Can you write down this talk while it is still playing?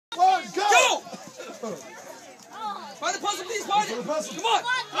Come on!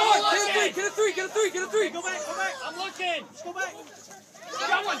 Get a three! Get a three! Go back! I'm looking! Just go back!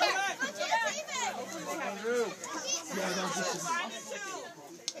 Got one!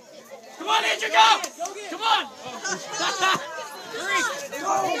 Come on, Andrew, go! Come on!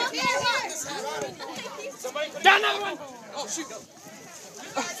 Down another one! Oh, shoot.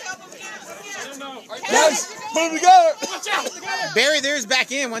 Yes, boom, we got it. Watch out! Bury theirs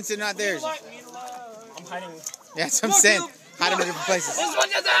back in once they're not theirs. I'm hiding. Yeah, that's what I'm saying. Hide them in different places. This one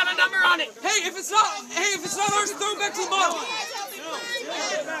doesn't have a number on it! Hey, if it's not ours, throw it back to the bottom.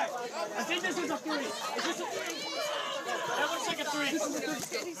 I think this is a 3. Is this a 3? That looks like a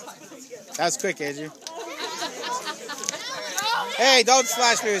 3. That was quick, Andrew. Hey, don't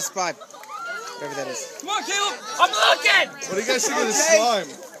slash me with spot. Whatever that is. Come on, Caleb. I'm looking! What do you guys think of the slime?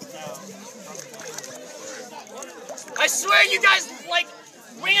 I swear you guys, like,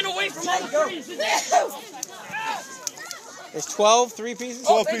 ran away from all the threes. There's 12 3 pieces?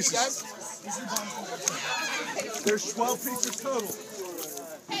 12 pieces. There's 12 pieces total.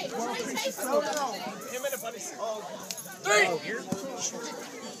 12 pieces total. Three!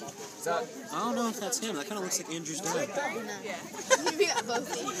 I don't know if that's him. That kind of looks like Andrew's dad.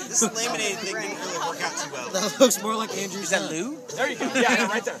 This laminated thing didn't really work out too well. That looks more like Andrew's dad. Lou? There you go. Yeah,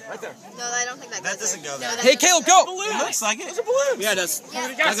 right there. No, I don't think that goes That doesn't go there. No, that Hey, doesn't. Caleb, go. It looks like it. Yeah, it does.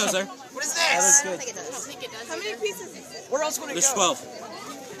 That goes there. What is I this? don't think it does. How many pieces is this? Where else would it There's go? 12.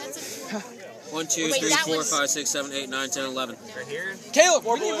 1, 2, 3, 4, 5, 6, 7, 8, 9, 10, 11. Right here? Caleb,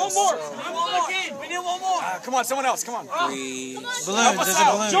 we need one more. We need one more. Come on, someone else. Come on. 3. Balloons, there's a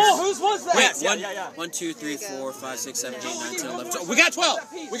balloon. Joel, whose was that? Wait, 1, 2, 3, 4, 5, 6, 7, 8, 9, 10, 11. We got 12.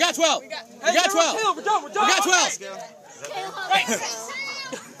 We got 12. We got 12. Caleb, we're done. We got 12.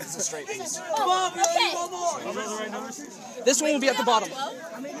 This is a straight piece. Come on, we need one more. This one will be at the bottom.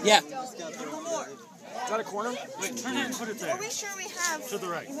 Yeah. Is that a corner? Wait, turn it and put it there. Are we sure we have To the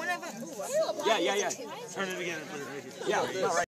right. one of them? Yeah. Turn it again and put it right here. Yeah, not right.